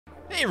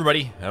Hey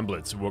everybody, I'm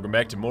Blitz. Welcome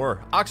back to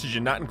more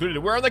Oxygen Not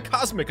Included. We're on the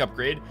Cosmic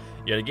Upgrade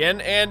yet again,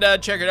 and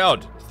check it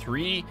out.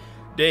 3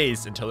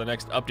 days until the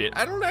next update.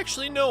 I don't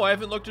actually know, I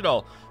haven't looked at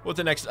all what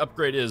the next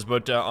upgrade is,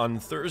 but on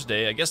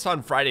Thursday, I guess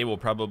on Friday, we'll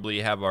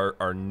probably have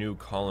our new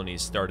colony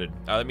started.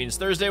 That means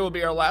Thursday will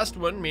be our last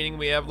one, meaning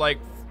we have like,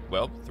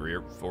 well, 3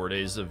 or 4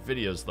 days of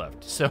videos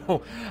left.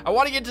 So I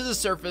want to get to the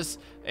surface,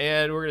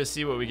 and we're going to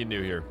see what we can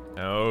do here.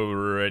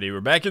 Alrighty,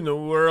 we're back in the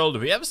world.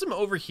 We have some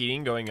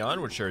overheating going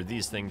on, which are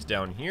these things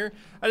down here.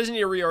 I just need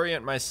to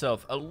reorient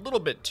myself a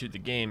little bit to the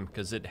game,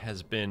 because it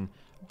has been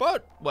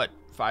about, what,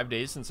 5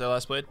 days since I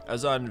last played? I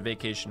was on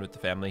vacation with the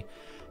family.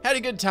 Had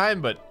a good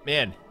time, but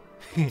man,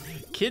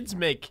 kids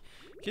make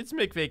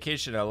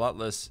vacation a lot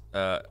less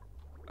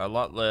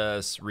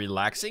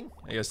relaxing.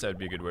 I guess that would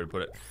be a good way to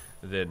put it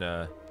than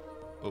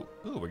oh,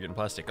 we're getting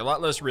plastic. A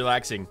lot less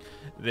relaxing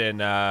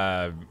than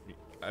a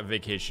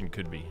vacation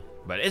could be.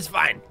 But it's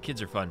fine.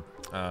 Kids are fun.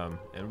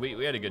 And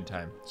we had a good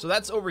time. So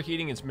that's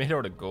overheating. It's made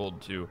out of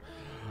gold, too.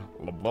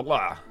 Blah, blah,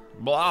 blah.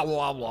 Blah,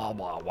 blah, blah,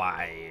 blah.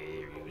 Why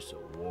are you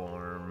so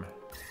warm?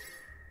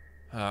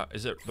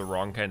 Is it the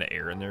wrong kind of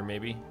air in there,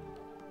 maybe?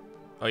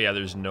 Oh, yeah,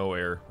 there's no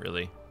air,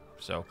 really.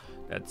 So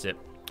that's it.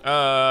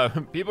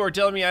 People were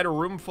telling me I had a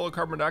room full of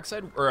carbon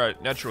dioxide or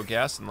natural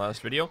gas in the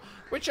last video,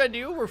 which I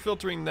do. We're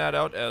filtering that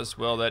out as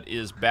well. That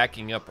is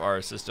backing up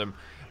our system.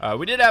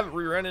 We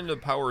ran into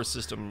power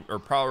system or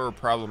power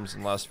problems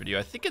in the last video.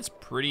 I think it's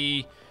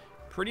pretty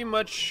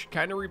much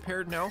kind of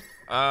repaired now.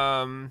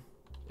 And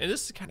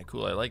this is kind of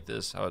cool. I like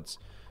this, how it's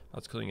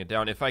cooling it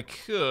down. If I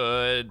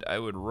could, I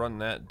would run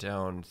that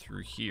down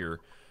through here,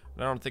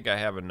 but I don't think I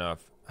have enough.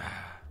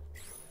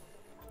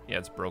 Yeah,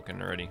 it's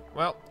broken already.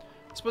 Well,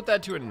 let's put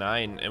that to a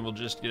 9, and we'll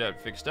just get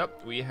that fixed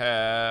up. We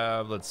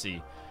have, let's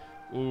see.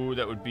 Ooh,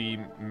 that would be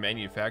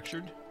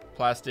manufactured.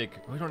 Plastic,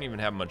 we don't even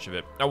have much of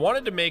it. I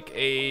wanted to make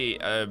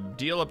a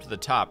deal up to the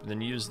top, and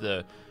then use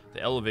the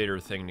elevator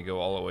thing to go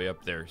all the way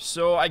up there.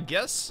 So I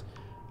guess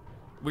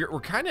we're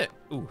kind of,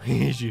 ooh,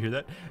 did you hear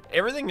that?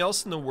 Everything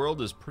else in the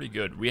world is pretty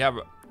good. We have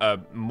a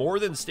more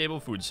than stable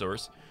food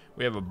source.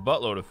 We have a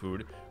buttload of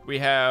food. We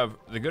have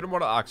the good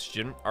amount of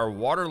oxygen. Our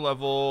water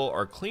level,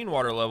 our clean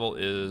water level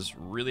is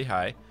really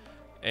high.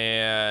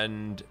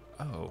 And,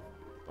 oh,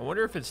 I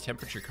wonder if it's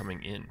temperature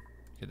coming in.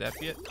 Could that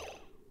be it?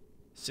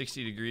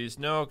 60 degrees?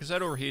 No, because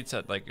that overheats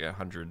at like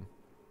 100.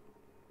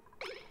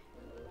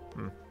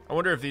 I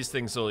wonder if these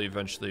things will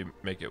eventually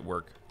make it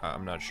work.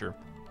 I'm not sure.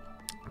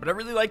 But I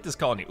really like this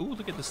colony. Ooh,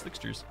 look at the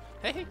slicksters.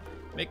 Hey,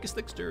 make a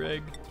slickster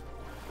egg.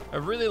 I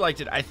really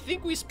liked it. I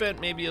think we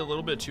spent maybe a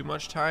little bit too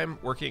much time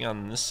working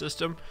on this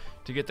system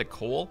to get the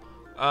coal.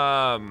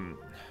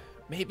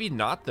 Maybe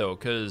not though,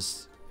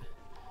 because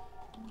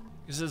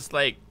it's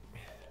like,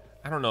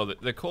 I don't know,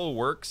 the coal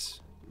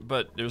works,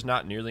 but there's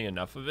not nearly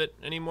enough of it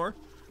anymore.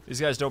 These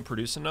guys don't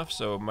produce enough,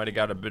 so it might have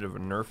got a bit of a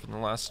nerf in the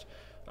last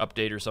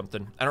update or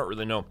something. I don't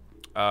really know.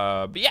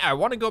 But yeah, I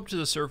want to go up to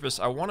the surface.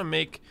 I want to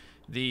make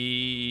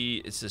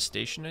it's a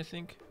station, I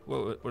think.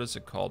 What is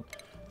it called?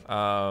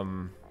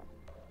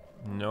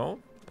 No,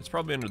 it's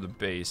probably under the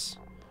base.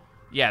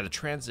 Yeah, the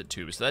transit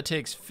tube. So that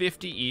takes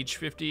 50 each.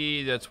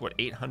 50, that's what,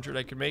 800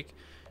 I could make.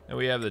 And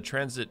we have the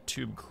transit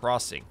tube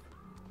crossing.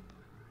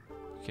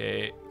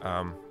 Okay,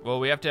 well,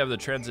 we have to have the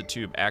transit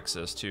tube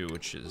access too,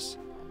 which is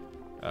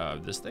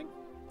this thing.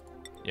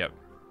 Yep.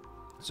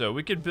 So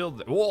we could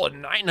build, whoa,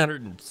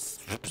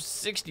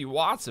 960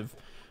 watts of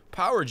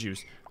power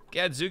juice.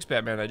 Gadzooks,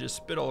 Batman, I just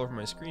spit all over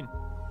my screen.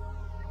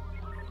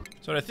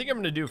 So what I think I'm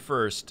gonna do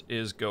first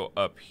is go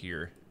up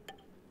here.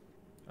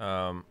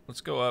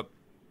 Let's go up.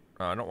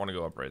 I don't want to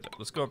go up right there.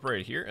 Let's go up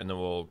right here, and then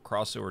we'll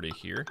cross over to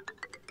here.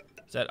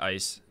 Is that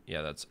ice?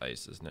 Yeah, that's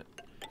ice, isn't it?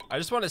 I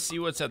just want to see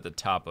what's at the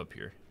top up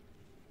here.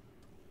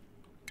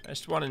 I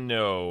just want to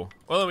know.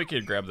 Well, then we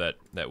could grab that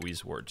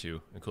Wheezewort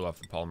too and cool off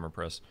the polymer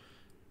press.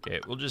 Okay,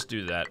 we'll just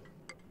do that.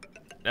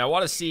 Now I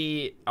want to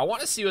see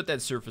what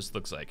that surface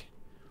looks like.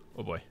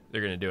 Oh boy,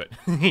 they're gonna do it.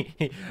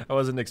 I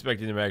wasn't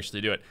expecting them to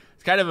actually do it.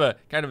 It's kind of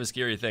a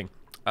scary thing.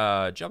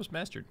 Jobs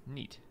mastered.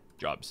 Neat.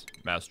 Jobs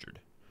mastered.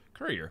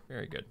 Courier.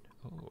 Very good.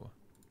 Oh.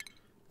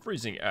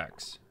 Freezing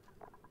X.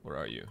 Where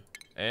are you?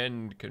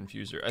 And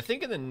Confuser. I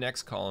think in the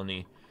next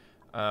colony,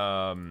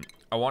 I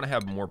want to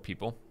have more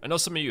people. I know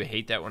some of you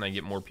hate that when I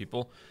get more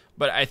people,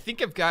 but I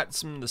think I've got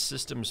some of the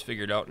systems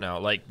figured out now.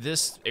 Like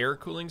this air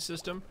cooling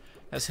system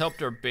has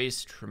helped our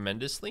base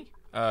tremendously,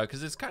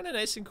 because it's kind of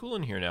nice and cool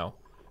in here now,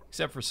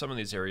 except for some of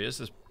these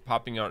areas. It's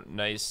popping out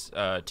nice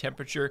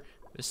temperature.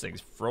 This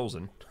thing's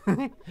frozen.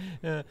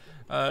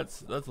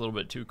 That's a little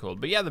bit too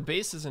cold. But yeah, the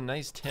base is a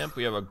nice temp.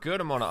 We have a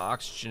good amount of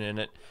oxygen in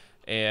it,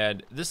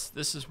 and this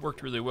has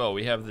worked really well.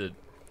 We have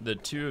the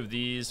 2 of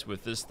these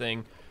with this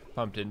thing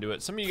pumped into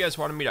it. Some of you guys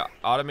wanted me to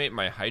automate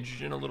my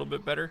hydrogen a little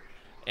bit better,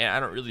 and I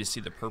don't really see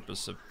the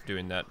purpose of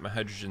doing that. My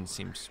hydrogen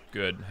seems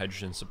good,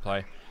 hydrogen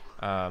supply.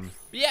 But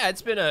yeah,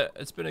 it's been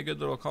a good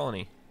little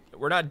colony.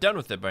 We're not done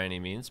with it by any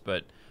means,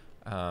 but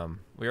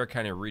we are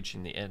kind of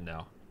reaching the end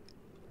now.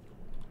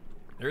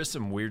 There is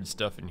some weird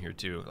stuff in here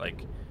too,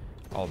 like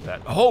all of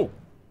that. Oh!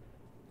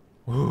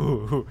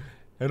 Ooh,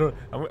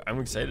 I'm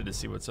excited to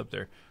see what's up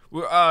there.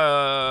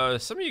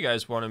 Some of you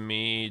guys wanted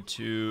me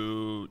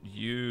to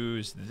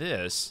use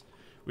this.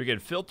 We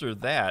could filter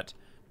that,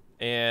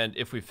 and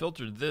if we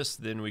filtered this,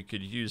 then we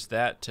could use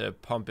that to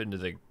pump into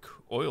the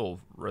oil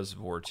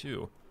reservoir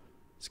too.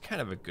 It's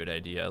kind of a good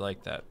idea. I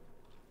like that.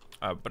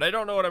 But I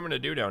don't know what I'm gonna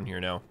do down here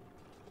now.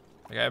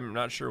 Like, I'm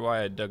not sure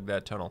why I dug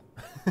that tunnel.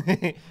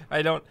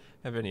 I don't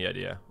have any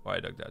idea why I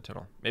dug that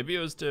tunnel. Maybe it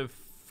was to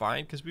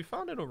find, because we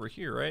found it over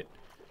here, right?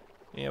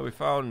 Yeah, we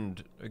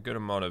found a good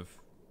amount of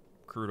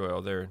crude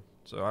oil there.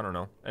 So I don't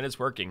know. And it's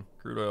working.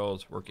 Crude oil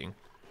is working.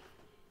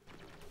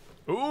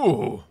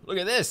 Ooh, look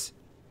at this.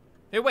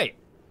 Hey, wait.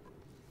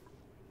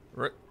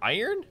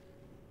 Iron?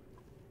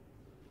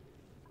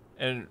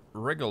 And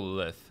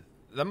regolith.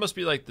 That must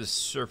be like the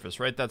surface,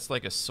 right? That's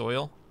like a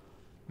soil.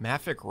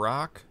 Mafic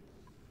rock.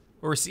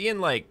 We're seeing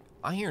like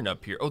iron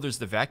up here. Oh, there's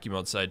the vacuum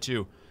outside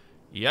too.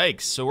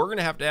 Yikes. So we're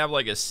gonna have to have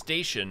like a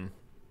station,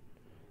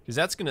 because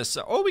that's gonna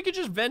oh, we could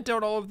just vent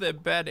out all of the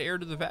bad air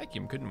to the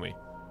vacuum, couldn't we?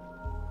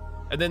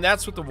 And then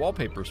that's what the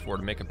wallpaper's for,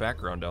 to make a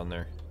background down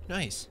there.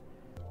 Nice.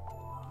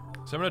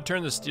 So I'm gonna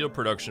turn the steel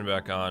production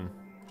back on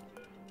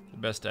the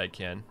best I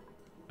can.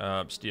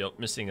 Steel,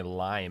 missing a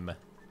lime.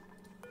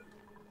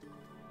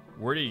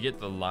 Where do you get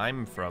the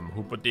lime from?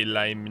 Who put the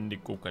lime in the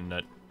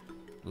coconut?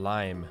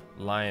 Lime.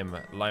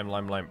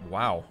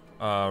 Wow.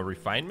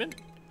 Refinement?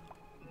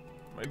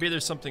 Maybe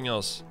there's something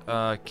else.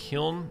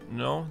 Kiln?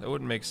 No, that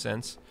wouldn't make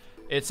sense.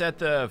 It's at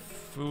the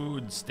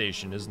food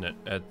station, isn't it?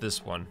 At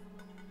this one.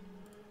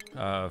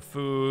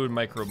 Food,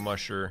 micro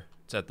musher.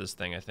 It's at this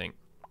thing, I think.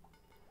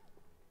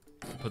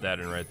 Put that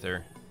in right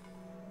there.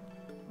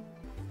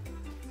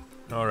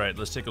 Alright,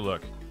 let's take a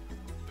look.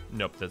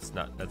 Nope, that's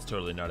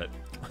totally not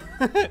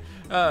it.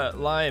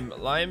 Lime.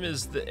 Lime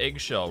is the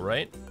eggshell,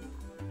 right?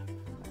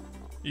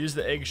 Use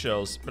the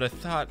eggshells, but I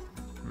thought...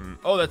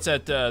 Oh, that's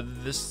at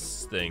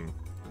this thing.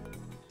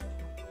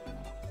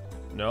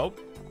 Nope.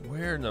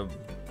 Where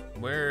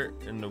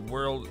in the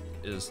world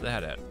is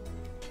that at?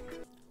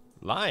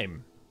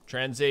 Lime.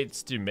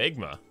 Translates to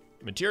magma.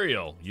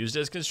 Material. Used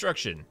as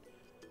construction.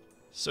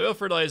 Soil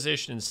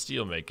fertilization and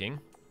steel making.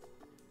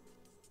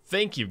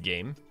 Thank you,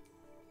 game.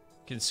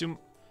 Consume...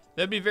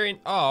 That'd be very...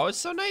 Oh, it's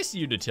so nice of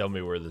you to tell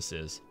me where this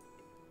is.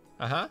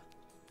 Uh-huh.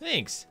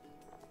 Thanks.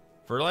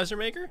 Fertilizer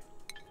maker?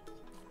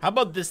 How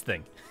about this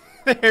thing?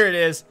 There it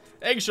is.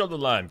 Eggshell to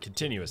lime.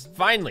 Continuous.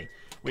 Finally,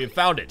 we have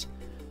found it.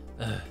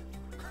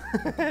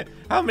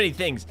 How many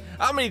things?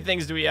 How many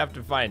things do we have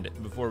to find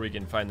before we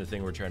can find the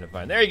thing we're trying to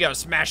find? There you go.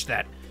 Smash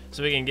that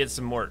so we can get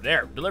some more.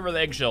 There. Deliver the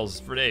eggshells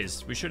for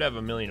days. We should have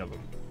 1 million of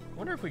them. I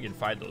wonder if we can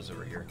find those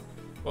over here.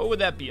 What would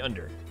that be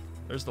under?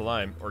 There's the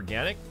lime.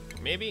 Organic?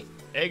 Maybe?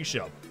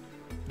 Eggshell.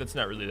 That's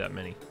not really that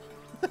many.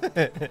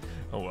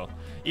 Oh well.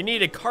 You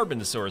need a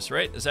carbon source,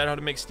 right? Is that how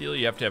to make steel?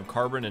 You have to have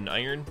carbon and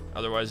iron.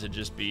 Otherwise it'd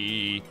just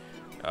be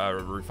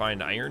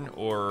refined iron,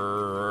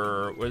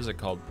 or what is it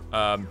called?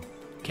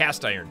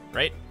 Cast iron,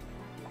 right?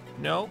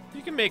 No,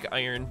 you can make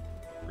iron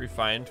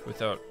refined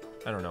without,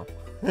 I don't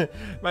know.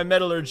 My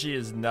metallurgy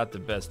is not the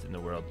best in the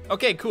world.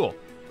 Okay, cool.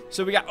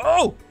 So we got,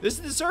 oh, this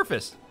is the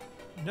surface.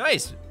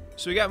 Nice.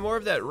 So we got more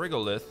of that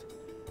regolith.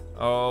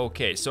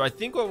 Okay, so I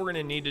think what we're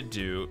gonna need to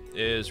do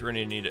is we're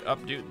gonna need to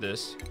updo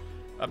this,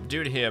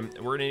 updo him,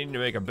 and we're gonna need to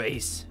make a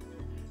base.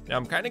 Now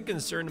I'm kind of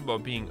concerned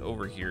about being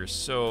over here,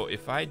 so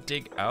if I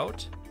dig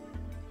out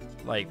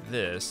like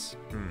this,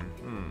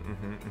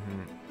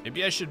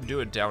 maybe I should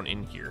do it down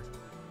in here.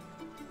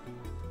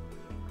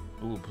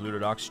 Ooh,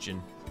 polluted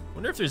oxygen.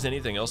 Wonder if there's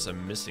anything else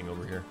I'm missing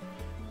over here.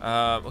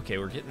 Okay,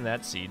 we're getting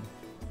that seed.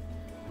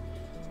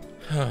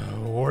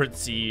 Wart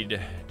seed.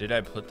 Did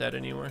I put that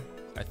anywhere?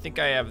 I think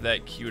I have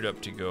that queued up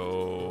to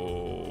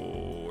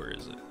go. Where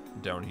is it?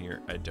 Down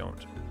here. I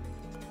don't.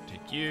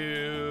 Take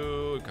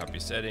you. Copy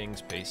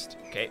settings. Paste.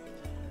 Okay.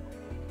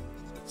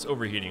 It's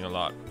overheating a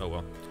lot. Oh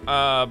well.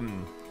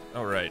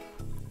 All right.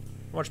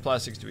 How much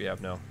plastics do we have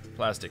now?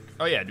 Plastic.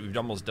 Oh yeah, we've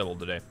almost doubled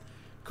today.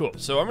 Cool.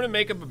 So I'm gonna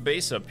make up a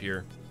base up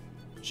here.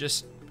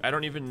 Just, I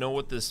don't even know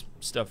what this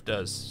stuff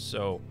does,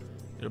 so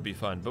it'll be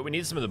fun. But we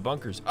need some of the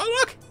bunkers. Oh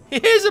look!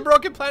 Here's a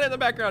broken planet in the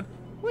background.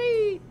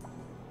 Whee!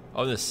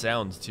 Oh, the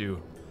sounds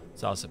too.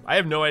 It's awesome. I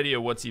have no idea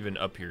what's even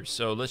up here,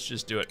 so let's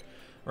just do it.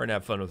 We're gonna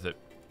have fun with it.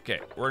 Okay,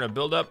 we're gonna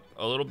build up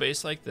a little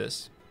base like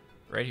this,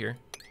 right here.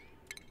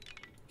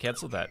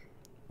 Cancel that.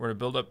 We're gonna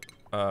build up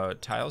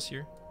tiles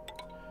here.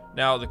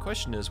 Now the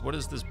question is, what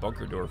is this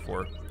bunker door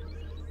for?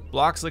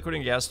 Blocks liquid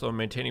and gas flow,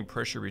 maintaining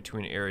pressure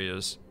between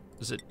areas.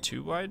 Is it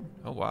too wide?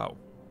 Oh wow.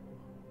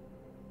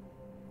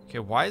 Okay,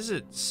 why is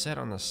it set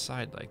on the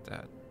side like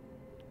that?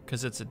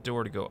 Because it's a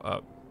door to go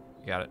up.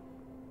 Got it.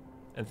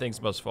 And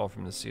things must fall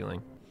from the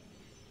ceiling.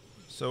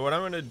 So what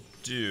I'm gonna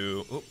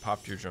do, oh,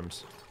 popped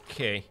eardrums.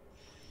 Okay,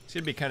 it's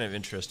gonna be kind of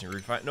interesting.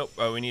 Refine, nope,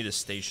 we need a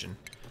station.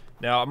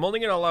 Now I'm only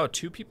gonna allow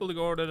 2 people to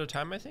go out at a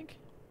time, I think.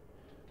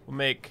 We'll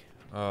make,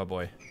 oh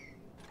boy.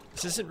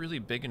 This isn't really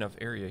big enough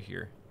area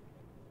here.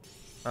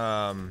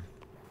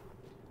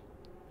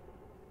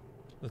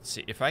 Let's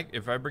see, if I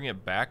bring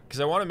it back, because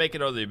I want to make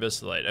it out of the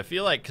abyssalite. I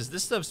feel like, because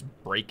this stuff's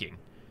breaking.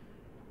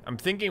 I'm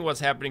thinking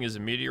what's happening is the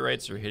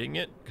meteorites are hitting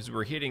it, because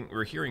we're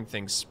hearing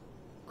things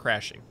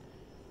crashing.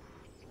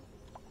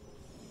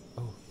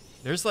 Oh,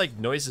 there's like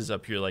noises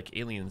up here, like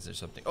aliens or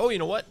something. Oh, you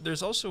know what?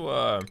 There's also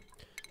a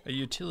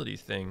utility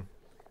thing.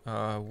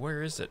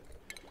 Where is it?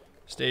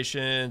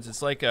 Stations.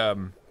 It's like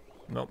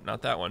nope,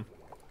 not that one.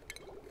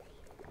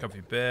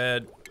 Comfy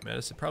bed,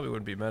 medicine. Probably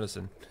wouldn't be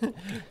medicine.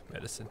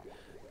 Medicine.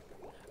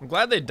 I'm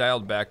glad they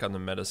dialed back on the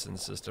medicine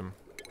system.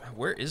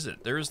 Where is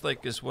it? There's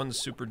like this one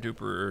super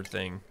duper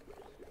thing.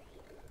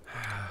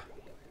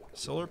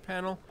 Solar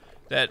panel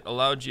that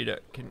allowed you to.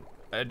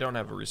 I don't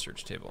have a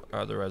research table.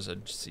 Otherwise,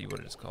 I'd see what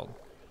it's called.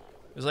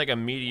 It's like a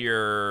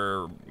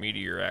meteor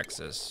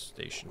access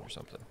station or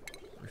something.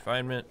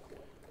 Refinement,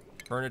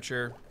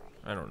 furniture.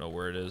 I don't know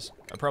where it is.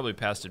 I probably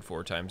passed it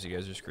 4 times. You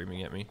guys are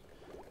screaming at me.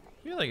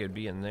 I feel like it'd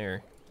be in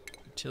there.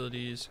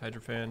 Utilities,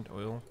 hydrofan,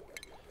 oil,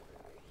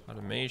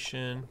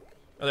 automation.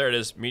 Oh, there it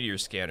is. Meteor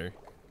scanner.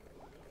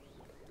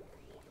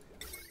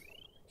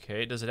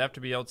 Okay, does it have to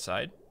be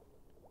outside?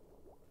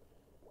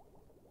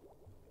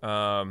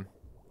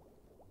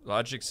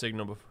 Logic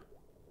signal before.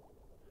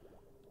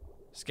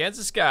 Scans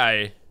the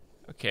sky.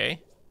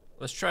 Okay.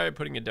 Let's try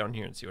putting it down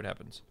here and see what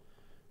happens.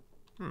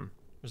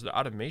 There's the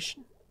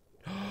automation.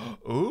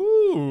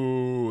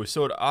 Ooh,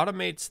 so it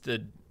automates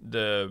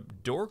the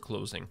door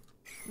closing.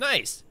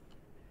 Nice.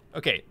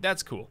 Okay,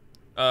 that's cool.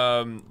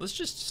 Let's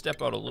just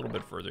step out a little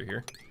bit further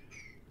here.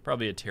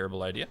 Probably a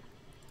terrible idea,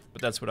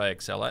 but that's what I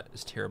excel at,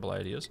 is terrible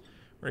ideas.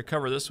 We're gonna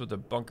cover this with the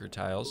bunker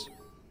tiles.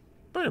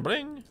 Bling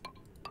bling.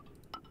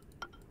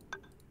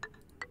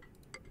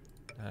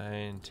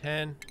 9,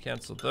 10,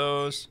 cancel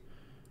those.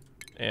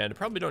 And I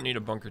probably don't need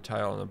a bunker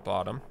tile on the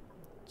bottom,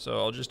 so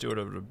I'll just do it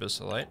with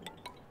abyssalite.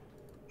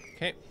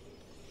 Okay.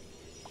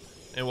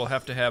 And we'll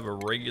have to have a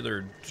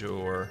regular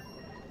door.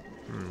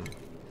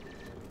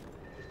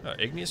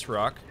 Igneous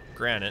rock,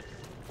 granite.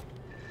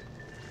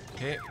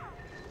 Okay.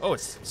 Oh,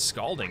 it's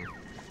scalding.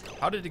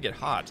 How did it get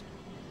hot?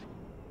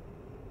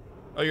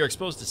 Oh, you're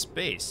exposed to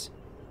space.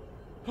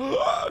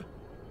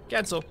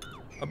 Cancel.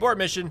 Abort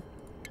mission.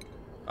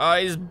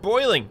 He's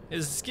boiling.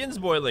 His skin's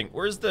boiling.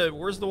 Where's the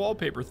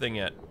wallpaper thing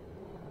at?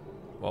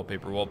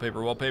 Wallpaper,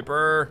 wallpaper,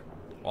 wallpaper.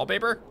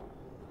 Wallpaper?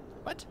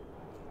 What?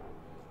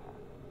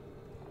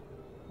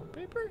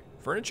 Wallpaper?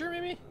 Furniture,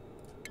 maybe?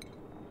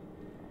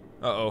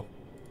 Uh-oh.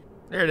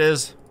 There it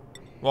is.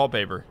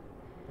 Wallpaper.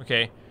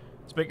 Okay.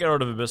 Let's make it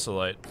out of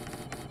abyssalite.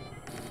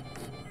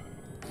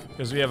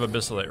 Because we have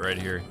abyssalite right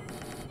here.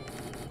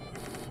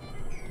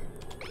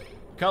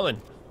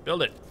 Cullen,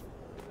 build it.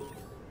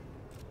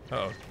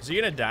 Uh-oh. Is he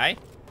gonna die?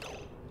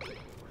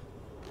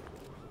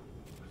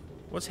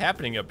 What's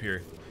happening up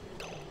here?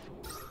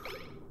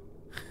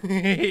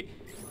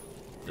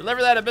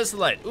 Deliver that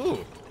abyssalite.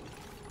 Ooh.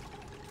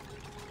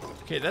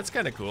 Okay, that's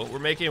kind of cool. We're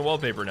making a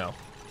wallpaper now.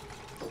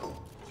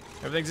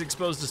 Everything's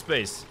exposed to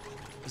space.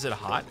 Is it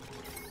hot?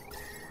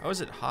 How is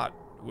it hot?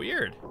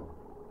 Weird.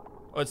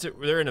 Oh,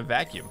 they're in a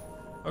vacuum.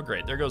 Oh,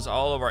 great. There goes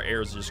all of our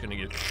air is just gonna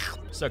get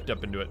sucked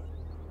up into it.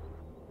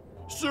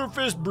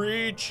 Surface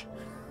breach.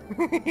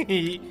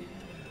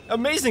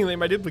 Amazingly,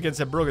 my duplicants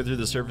have broken through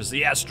the surface of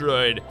the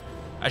asteroid.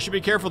 I should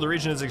be careful. The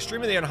region is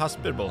extremely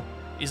inhospitable.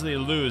 Easily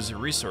lose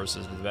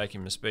resources with the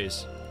vacuum of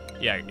space.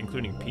 Yeah,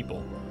 including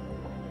people.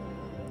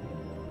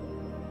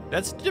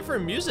 That's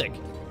different music.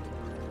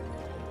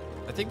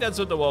 I think that's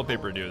what the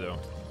wallpaper do, though.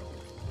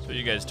 That's what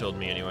you guys told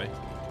me, anyway.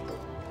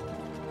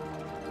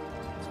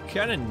 It's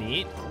kind of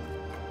neat.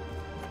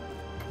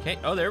 Okay.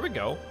 Oh, there we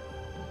go.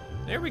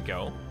 There we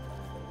go.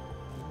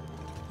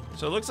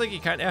 So it looks like you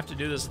kind of have to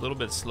do this a little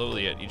bit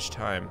slowly at each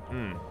time.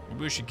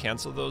 Maybe we should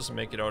cancel those and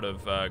make it out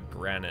of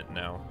granite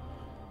now.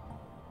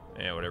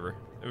 Yeah, whatever.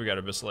 We got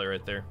abyssalite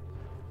right there.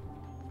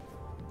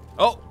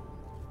 Oh!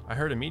 I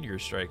heard a meteor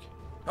strike.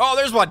 Oh,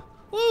 there's one!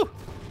 Woo!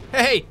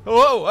 Hey!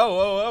 Whoa, whoa,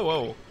 whoa,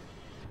 whoa,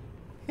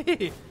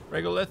 whoa.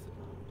 Regolith.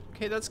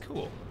 Okay, that's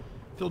cool.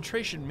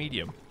 Filtration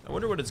medium. I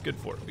wonder what it's good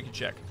for. We can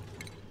check.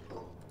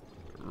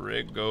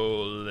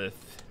 Regolith.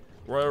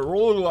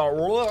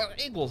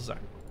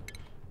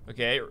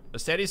 Okay, a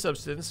steady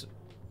substance.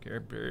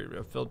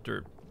 A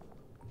filter.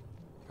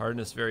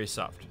 Hardness very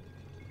soft.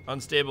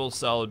 Unstable,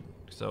 solid.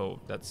 So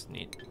that's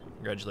neat.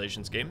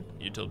 Congratulations, game.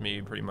 You told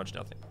me pretty much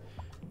nothing.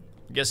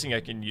 I'm guessing I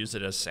can use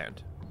it as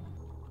sand.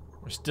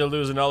 We're still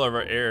losing all of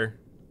our air.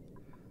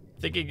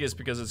 Thinking it's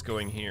because it's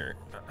going here.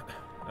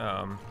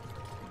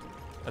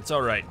 That's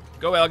all right.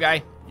 Go, L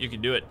guy. You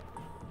can do it.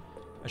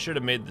 I should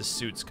have made the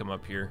suits come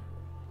up here.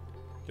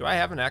 Do I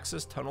have an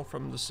access tunnel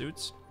from the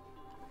suits?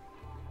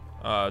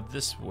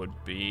 This would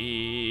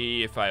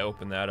be if I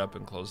open that up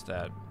and close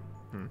that.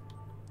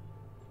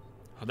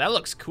 Oh, that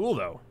looks cool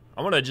though.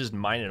 I want to just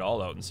mine it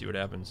all out and see what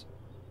happens.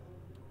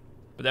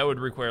 But that would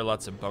require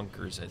lots of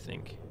bunkers, I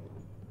think.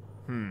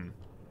 I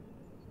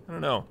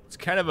don't know. It's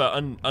kind of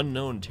an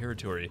unknown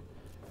territory.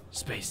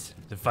 Space,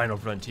 the final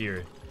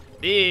frontier.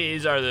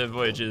 These are the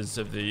voyages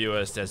of the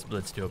USS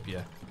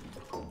Blitztopia.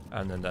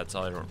 And then that's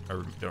all I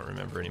don't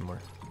remember anymore.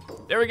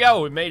 There we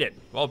go, we made it.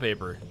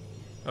 Wallpaper.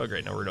 Oh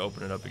great, now we're gonna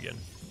open it up again.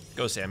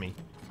 Go, Sammy.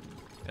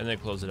 and then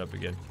close it up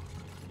again.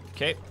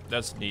 Okay,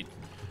 that's neat.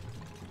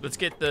 Let's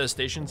get the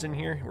stations in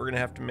here. We're gonna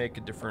have to make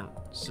a different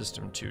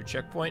system too.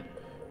 Checkpoint.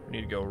 We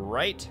need to go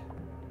right.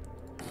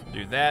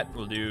 Do that.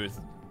 We'll do,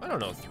 I don't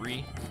know,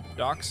 3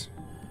 docks.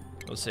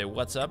 We'll say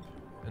what's up,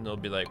 and they'll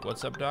be like,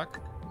 what's up,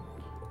 doc?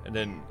 And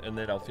then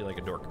I'll feel like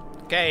a dork.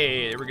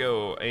 Okay, there we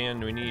go.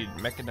 And we need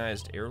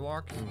mechanized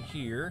airlock in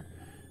here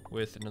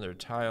with another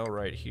tile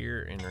right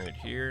here and right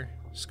here.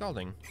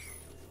 Scalding.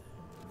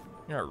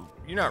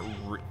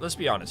 Let's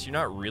be honest, you're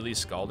not really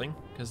scalding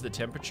because the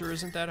temperature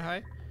isn't that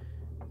high.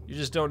 You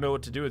just don't know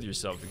what to do with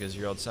yourself because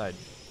you're outside.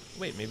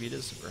 Wait, maybe it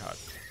is super hot.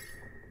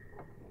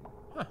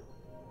 Huh.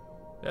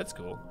 That's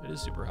cool. It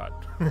is super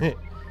hot. I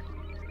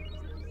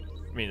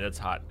mean, that's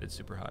hot. It's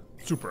super hot.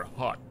 Super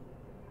hot.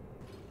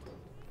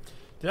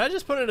 Did I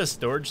just put in a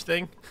storage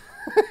thing?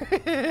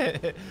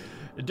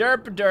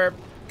 Derp, derp.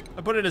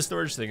 I put in a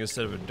storage thing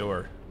instead of a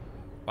door.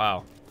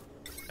 Wow.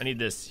 I need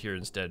this here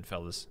instead,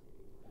 fellas.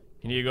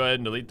 Can you go ahead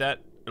and delete that?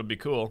 It'll be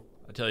cool.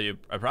 I tell you,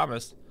 I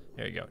promise.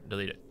 There you go.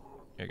 Delete it.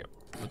 There you go.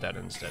 Put that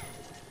in instead.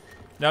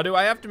 Now, do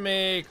I have to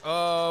make...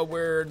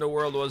 where in the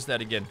world was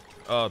that again?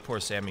 Oh, poor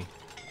Sammy.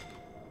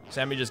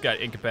 Sammy just got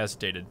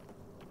incapacitated.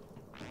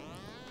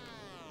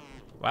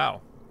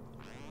 Wow.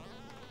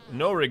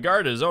 No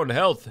regard to his own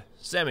health.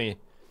 Sammy,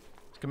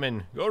 come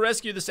in. Go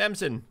rescue the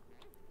Samson.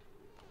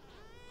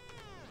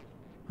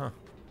 Huh.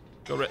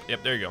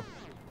 Yep, there you go.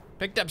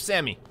 Picked up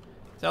Sammy.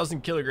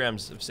 1,000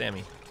 kilograms of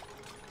Sammy.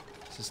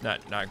 This is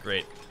not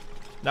great.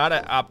 Not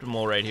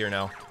optimal right here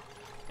now.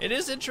 It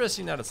is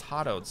interesting that it's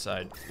hot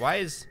outside.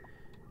 Why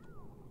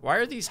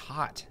are these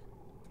hot?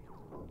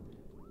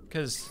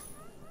 Because,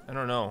 I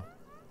don't know.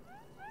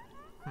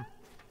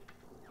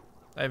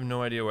 I have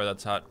no idea why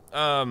that's hot.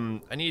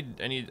 I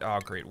need, oh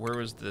great, where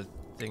was the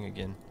thing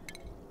again?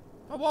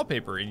 Oh,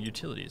 wallpaper in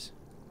utilities.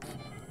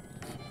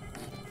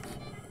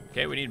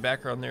 Okay, we need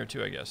background there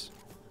too, I guess.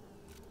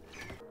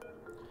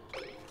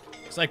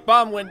 Looks like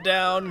bomb went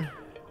down.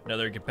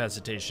 Another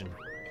incapacitation.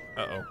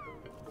 Uh-oh.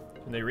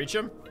 Can they reach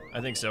him? I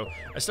think so.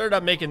 I started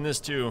out making this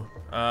too.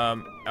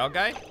 Owl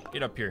guy,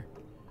 get up here.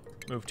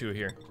 Move to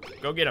here.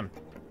 Go get him.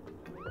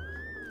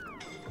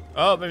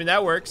 Oh, maybe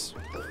that works.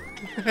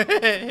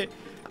 Okay,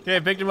 I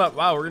picked him up.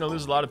 Wow, we're gonna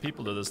lose a lot of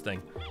people to this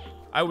thing.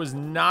 I was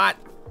not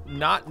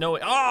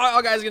knowing. Oh,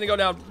 Owl guy's gonna go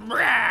down.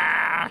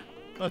 I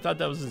thought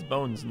that was his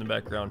bones in the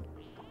background.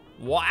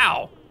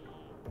 Wow.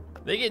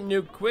 They get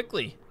nuked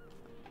quickly.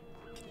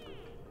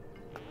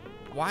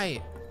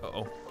 Why?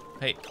 Uh-oh.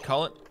 Hey,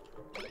 call it.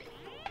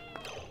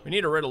 We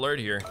need a red alert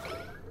here.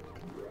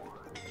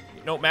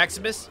 No,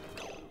 Maximus.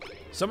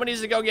 Someone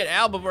needs to go get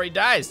Al before he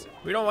dies.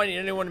 We don't want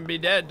anyone to be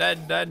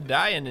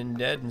dying and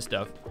dead and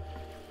stuff.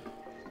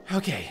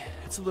 Okay,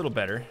 it's a little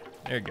better.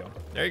 There you go.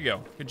 There you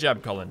go. Good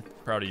job, Cullen.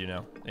 Proud of you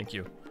now. Thank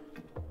you.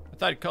 I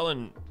thought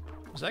Cullen...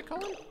 Was that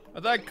Cullen?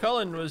 I thought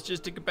Cullen was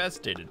just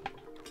incapacitated.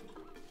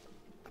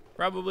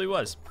 Probably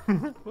was.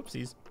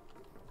 Whoopsies.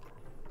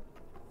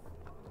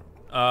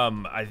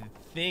 I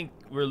think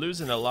we're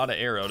losing a lot of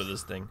air out of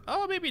this thing.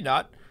 Oh, maybe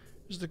not.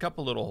 There's a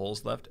couple little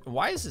holes left.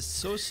 Why is this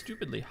so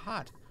stupidly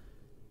hot?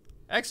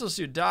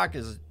 Exosuit dock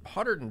is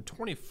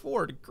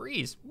 124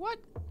 degrees. What?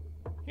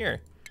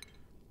 Here.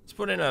 Let's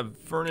put in a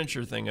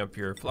furniture thing up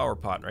here. Flower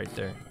pot right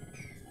there.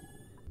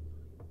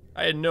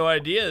 I had no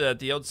idea that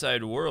the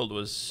outside world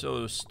was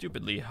so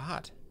stupidly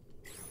hot.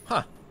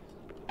 Huh.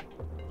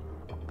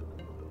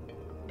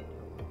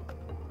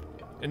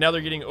 And now they're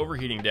getting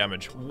overheating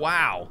damage.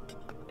 Wow.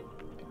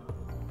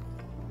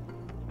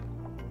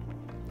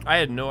 I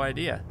had no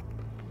idea.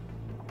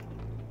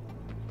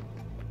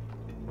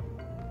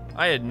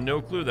 I had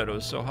no clue that it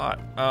was so hot.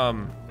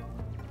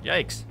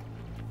 Yikes.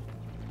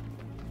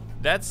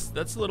 That's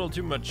a little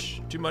too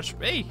much,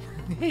 hey,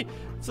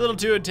 it's a little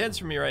too intense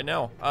for me right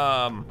now.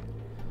 I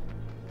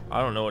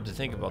don't know what to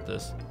think about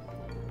this.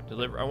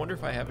 I wonder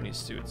if I have any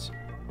suits.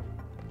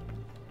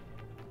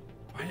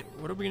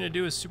 What are we gonna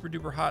do with super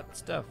duper hot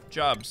stuff?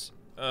 Jobs.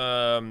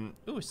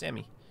 Ooh,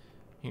 Sammy.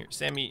 Here,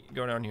 Sammy,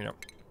 go down here now.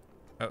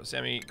 Oh,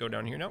 Sammy, go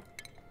down here now.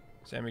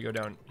 Sammy, go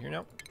down here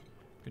now.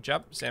 Good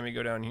job. Sammy,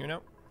 go down here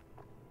now.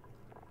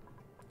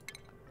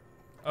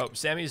 Oh,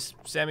 Sammy's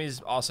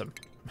awesome.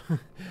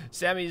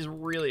 Sammy's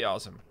really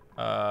awesome.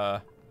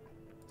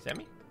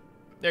 Sammy?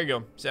 There you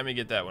go. Sammy,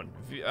 get that one.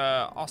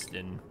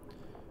 Austin.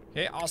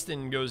 Okay,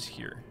 Austin goes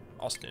here.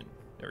 Austin.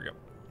 There we go.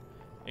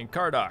 And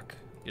Kardak,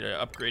 get an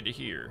upgrade to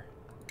here.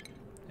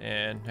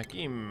 And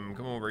Hakim,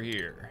 come over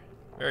here.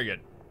 Very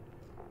good.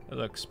 That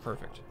looks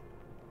perfect.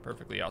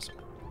 Perfectly awesome.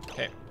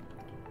 Okay.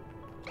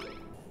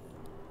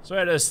 So I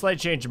had a slight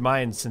change of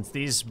mind since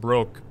these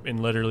broke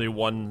in literally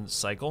one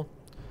cycle.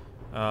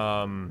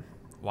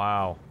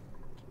 Wow.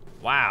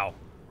 Wow.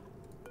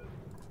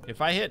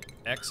 If I hit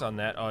X on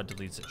that, oh, it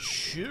deletes it.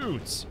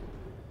 Shoots.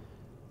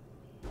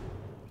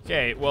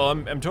 Okay, well,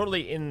 I'm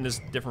totally in this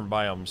different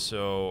biome,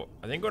 so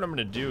I think what I'm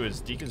gonna do is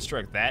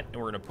deconstruct that, and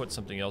we're gonna put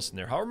something else in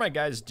there. How are my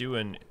guys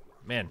doing?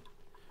 Man,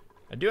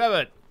 I do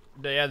have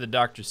the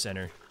doctor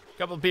center. A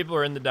couple of people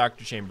are in the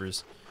doctor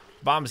chambers.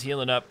 Bomb's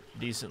healing up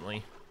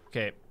decently.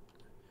 Okay.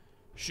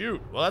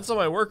 Shoot. Well, that's all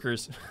my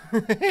workers.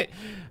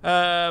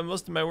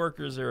 Most of my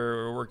workers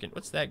are working.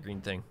 What's that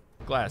green thing?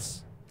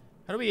 Glass.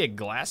 How do we get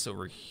glass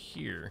over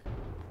here?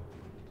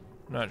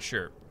 I'm not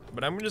sure.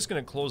 But I'm just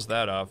going to close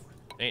that off.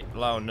 Ain't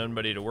allowing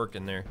nobody to work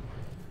in there.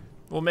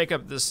 We'll make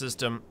up this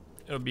system.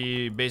 It'll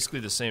be basically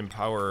the same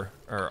power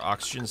or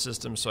oxygen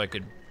system, so I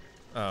could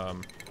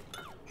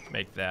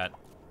make that.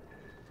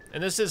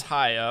 And this is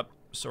high up,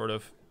 sort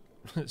of.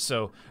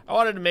 So I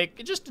wanted to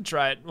make, just to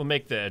try it, we'll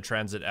make the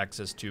transit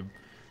access tube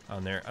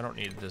on there. I don't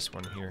need this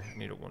one here. I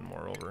need one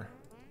more over.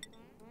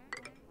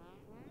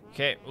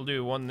 Okay, we'll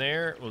do one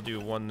there, we'll do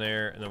one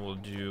there, and then we'll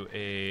do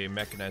a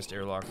mechanized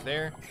airlock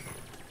there.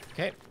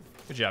 Okay,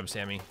 good job,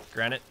 Sammy.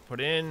 Granite, put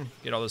in,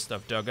 get all this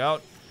stuff dug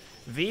out.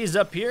 V's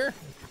up here.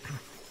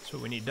 That's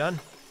what we need done.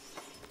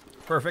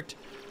 Perfect.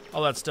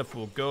 All that stuff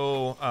will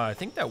go. I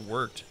think that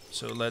worked.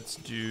 So let's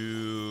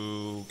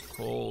do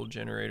coal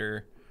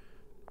generator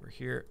over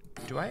here.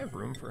 Do I have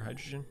room for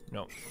hydrogen?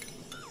 No.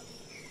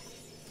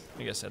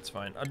 I guess that's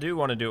fine. I do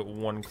want to do it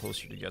one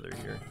closer together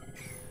here.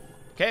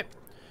 Okay.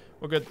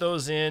 We'll get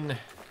those in. I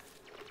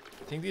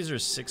think these are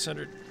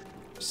 600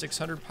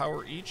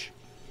 power each.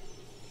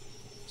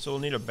 So we'll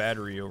need a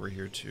battery over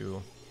here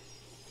too.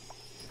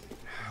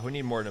 We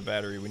need more than a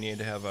battery. We need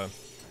to have a...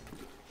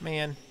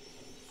 Man.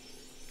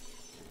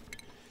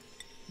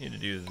 Need to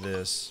do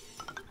this.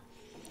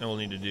 And we'll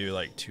need to do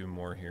like 2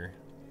 more here.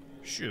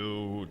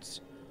 Shoots.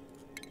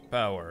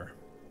 Power.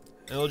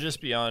 It'll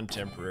just be on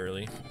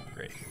temporarily.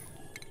 Great.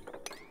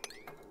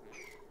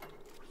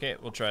 Okay,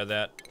 we'll try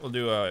that. We'll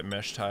do a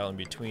mesh tile in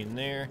between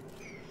there.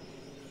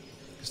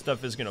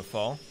 Stuff is gonna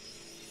fall.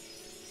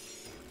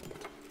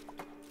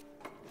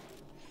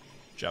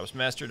 Jobs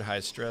mastered,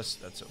 high stress,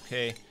 that's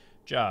okay.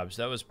 Jobs,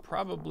 that was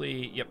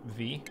probably, yep,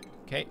 V.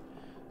 Okay,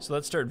 so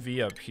let's start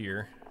V up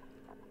here.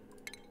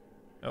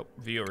 Oh,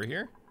 V over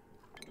here.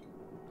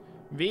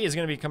 V is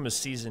gonna become a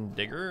seasoned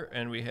digger,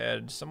 and we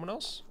had someone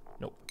else?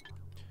 Nope.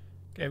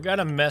 Okay, I've got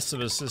a mess of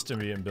a system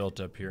being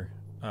built up here.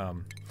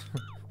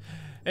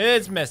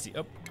 It's messy.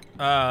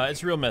 Oh,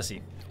 it's real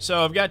messy.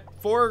 So I've got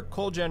 4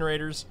 coal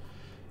generators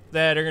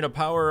that are gonna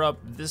power up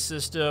this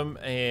system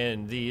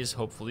and these,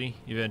 hopefully,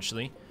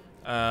 eventually.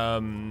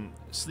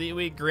 Sleet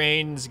wheat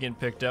grains getting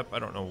picked up. I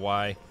don't know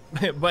why,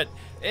 but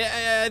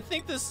I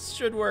think this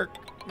should work.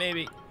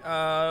 Maybe.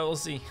 We'll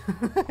see.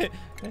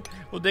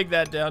 We'll dig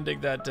that down.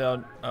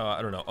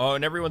 I don't know. Oh,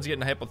 and everyone's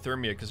getting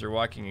hypothermia because they're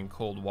walking in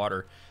cold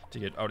water to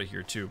get out of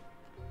here too.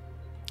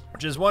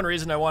 Which is one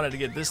reason I wanted to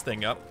get this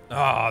thing up.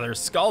 Oh, they're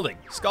scalding.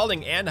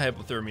 Scalding and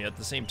hypothermia at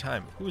the same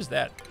time. Who is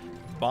that?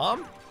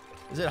 Bomb?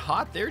 Is it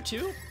hot there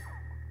too?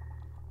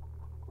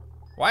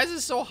 Why is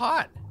it so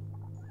hot?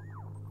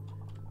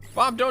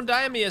 Bomb, don't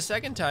die on me a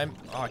second time.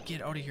 Oh,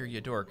 get out of here,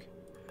 you dork.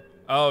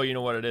 Oh, you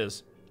know what it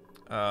is.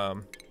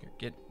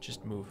 Here,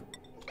 just move.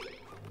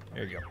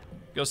 There you go.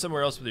 Go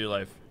somewhere else with your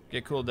life.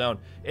 Get cooled down.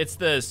 It's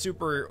the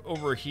super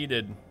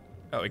overheated...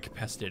 Oh,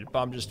 incapacitated.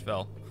 Bomb just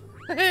fell.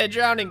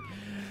 Drowning.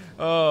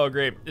 Oh,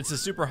 great. It's a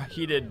super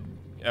heated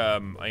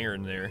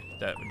iron there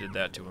that did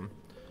that to him.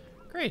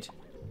 Great.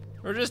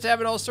 We're just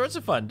having all sorts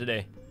of fun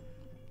today.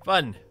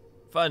 Fun.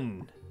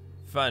 Fun.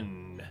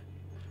 Fun.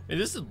 Hey,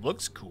 this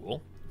looks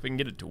cool. If we can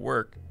get it to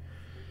work.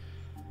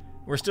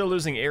 We're still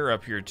losing air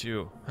up here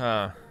too.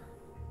 Yeah.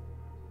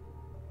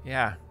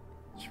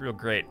 It's real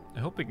great. I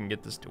hope we can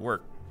get this to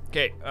work.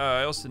 Okay,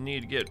 I also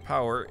need to get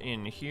power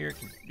in here.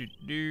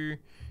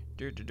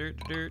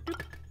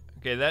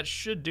 Okay, that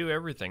should do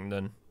everything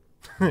then.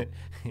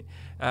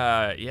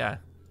 Yeah.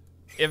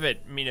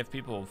 If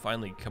people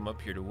finally come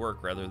up here to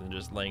work rather than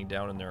just laying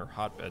down in their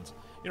hotbeds.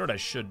 You know what I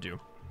should do?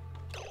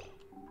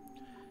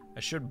 I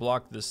should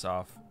block this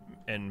off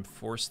and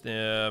force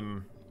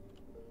them...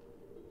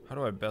 How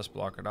do I best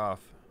block it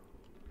off?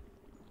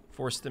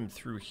 Force them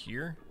through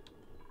here?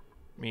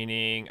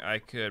 Meaning I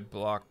could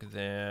block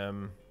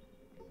them...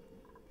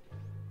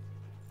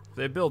 If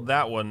they build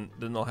that one,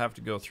 then they'll have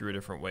to go through a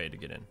different way to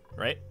get in,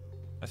 right?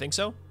 I think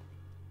so?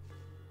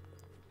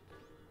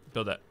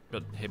 Build that.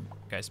 Hey,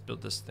 guys,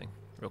 build this thing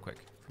real quick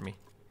for me,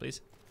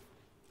 please.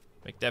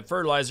 Make that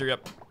fertilizer,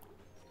 yep.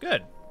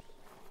 Good.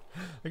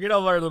 Look at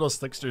all of our little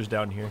slicksters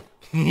down here.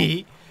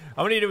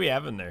 How many do we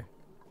have in there?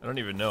 I don't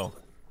even know.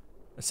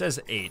 It says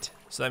 8,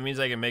 so that means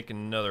I can make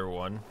another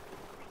one.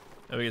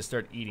 Then we can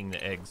start eating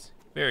the eggs.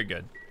 Very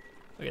good.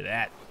 Look at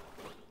that.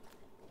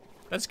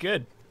 That's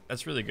good.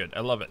 That's really good.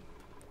 I love it.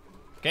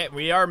 Okay,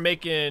 we are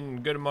making a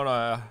good amount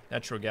of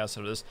natural gas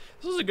out of this.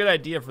 This was a good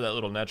idea for that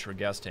little natural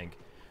gas tank.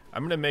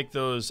 I'm gonna make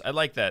those, I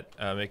like that,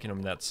 making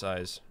them that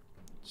size.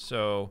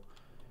 So,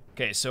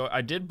 okay, so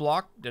I did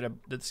block, did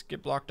this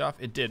get blocked off?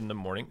 It did in the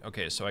morning.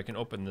 Okay, so I can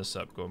open this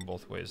up going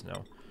both ways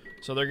now.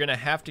 So they're gonna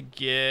have to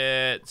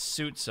get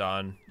suits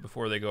on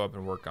before they go up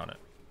and work on it.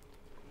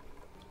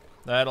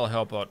 That'll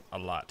help out a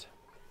lot.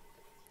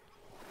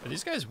 Are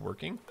these guys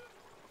working?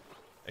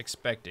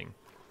 Expecting.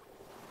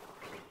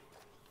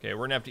 Okay,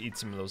 we're gonna have to eat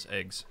some of those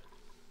eggs.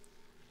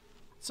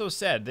 It's so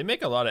sad. They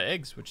make a lot of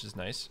eggs, which is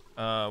nice.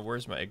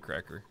 Where's my egg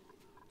cracker?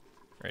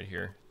 Right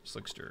here.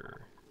 Slickster.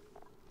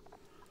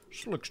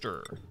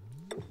 Slickster.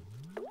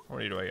 How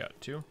many do I got?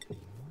 2,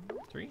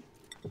 3,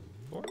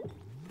 4.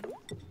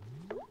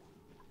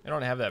 I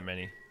don't have that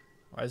many.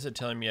 Why is it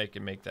telling me I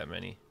can make that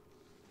many?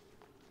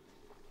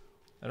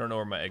 I don't know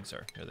where my eggs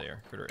are. There they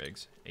are. Critter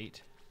eggs.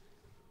 8.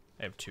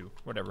 I have 2.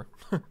 Whatever.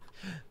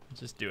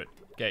 Just do it.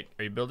 Okay,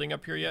 are you building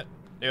up here yet?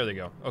 There they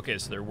go. Okay,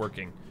 so they're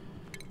working.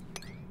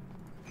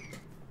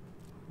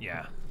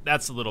 Yeah,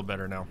 that's a little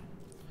better now.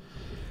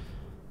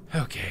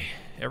 Okay,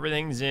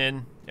 everything's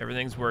in.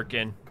 Everything's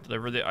working.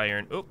 Deliver the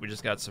iron. Oh, we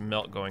just got some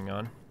melt going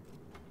on.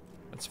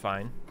 That's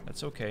fine.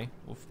 That's okay.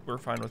 We're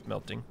fine with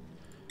melting.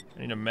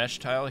 I need a mesh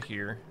tile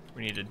here.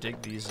 We need to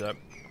dig these up.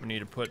 We need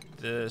to put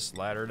this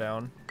ladder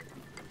down.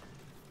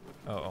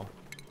 Uh-oh.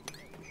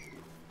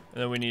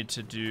 And then we need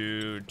to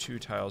do 2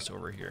 tiles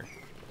over here.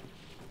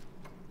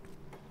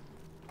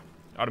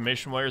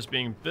 Automation wire is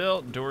being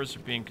built. Doors are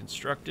being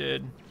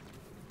constructed.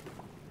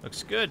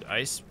 Looks good.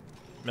 Ice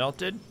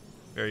melted.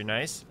 Very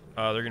nice.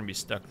 They're going to be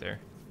stuck there.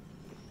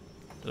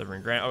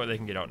 Delivering granite. Oh, they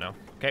can get out now.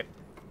 Okay.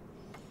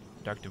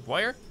 Conductive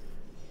wire.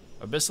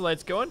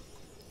 Abyssalite's going.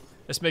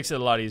 This makes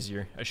it a lot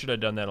easier. I should have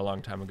done that a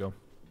long time ago.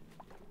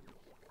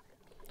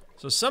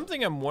 So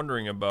something I'm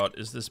wondering about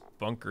is this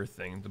bunker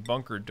thing. The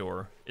bunker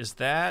door. Is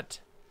that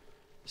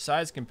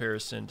size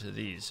comparison to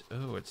these?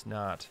 Oh, it's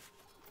not.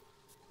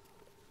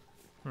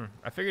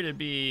 I figured it'd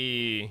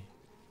be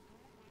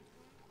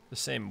the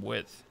same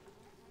width.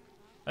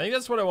 I think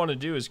that's what I want to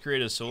do, is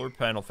create a solar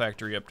panel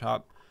factory up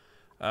top.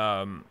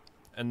 And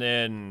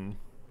then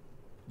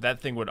that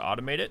thing would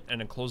automate it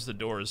and then close the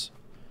doors.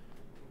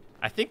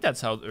 I think that's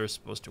how they're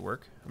supposed to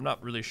work. I'm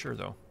not really sure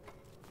though.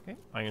 Okay,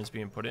 iron's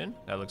being put in.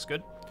 That looks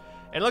good.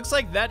 And it looks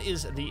like that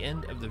is the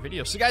end of the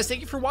video. So guys,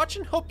 thank you for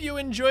watching. Hope you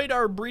enjoyed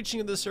our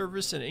breaching of the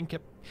service and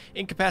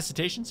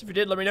incapacitations. If you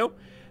did, let me know.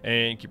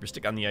 And keep your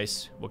stick on the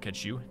ice. We'll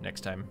catch you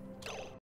next time.